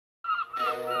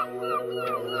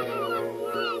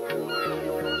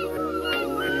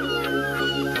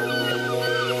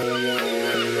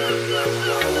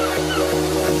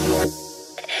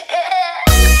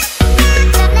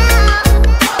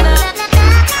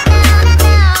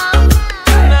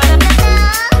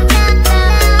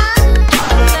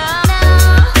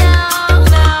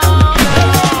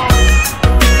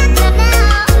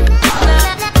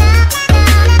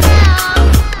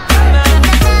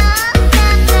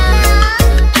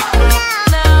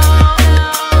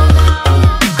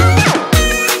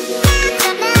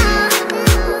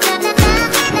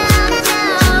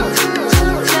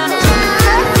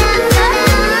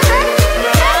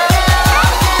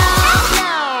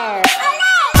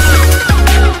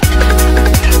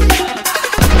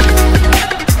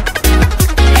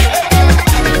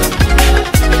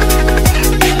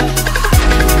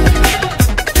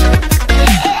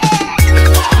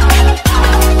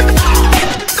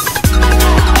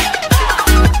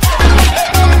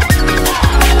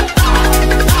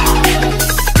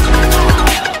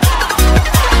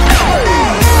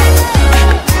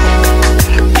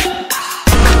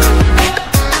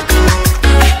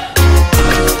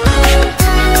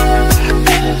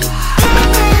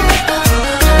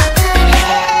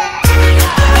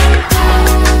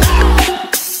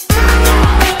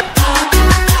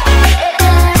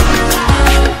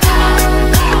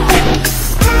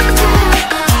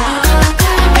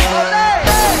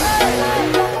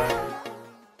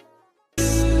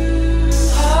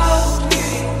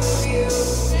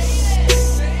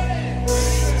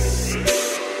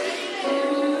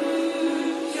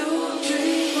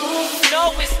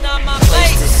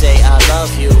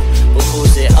love you, but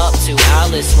who's it up to?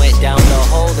 Alice went down the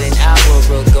hole an hour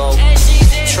ago.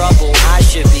 Trouble, I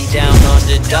should be down on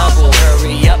the double.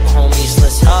 Hurry up, homies,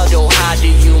 let's huddle. How do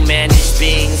you manage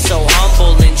being so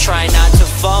humble and try not to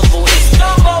fumble? It's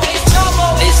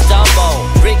double,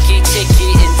 Ricky,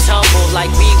 Ticky, and tumble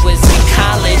like we was in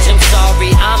college. I'm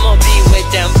sorry, I'ma be with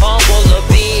them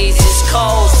bumblebees. It's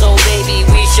cold, so baby,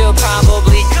 we should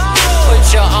probably put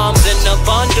your arms in a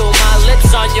bundle. My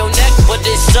lips on your neck, but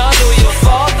it's subtle. Your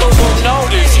father will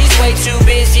notice. He's way too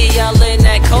busy yelling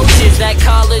at coaches. That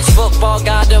college football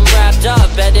got them wrapped up.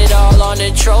 Bet it all on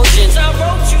the Trojans. I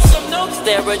wrote you some notes,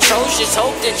 they're atrocious.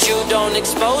 Hope that you don't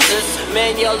expose us.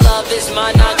 Man, your love is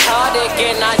my narcotic,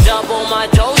 and I double my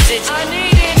dosage. I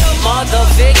need it. Mother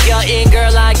figure in,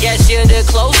 girl, I guess you're the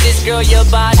closest. Girl, your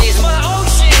body's my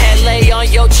ocean. Head lay on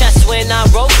your chest when I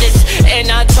wrote this,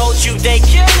 and I told you they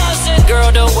kill us. And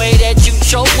girl, the way that you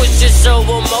choke was just so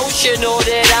emotional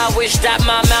that I wish that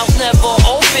my mouth never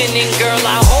opened. And girl,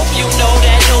 I hope you know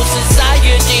that no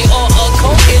society or a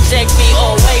cult can take me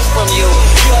away from you.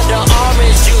 You're the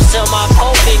orange juice in my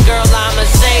potion, girl, I'ma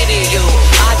say to you,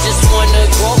 I just wanna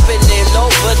grope it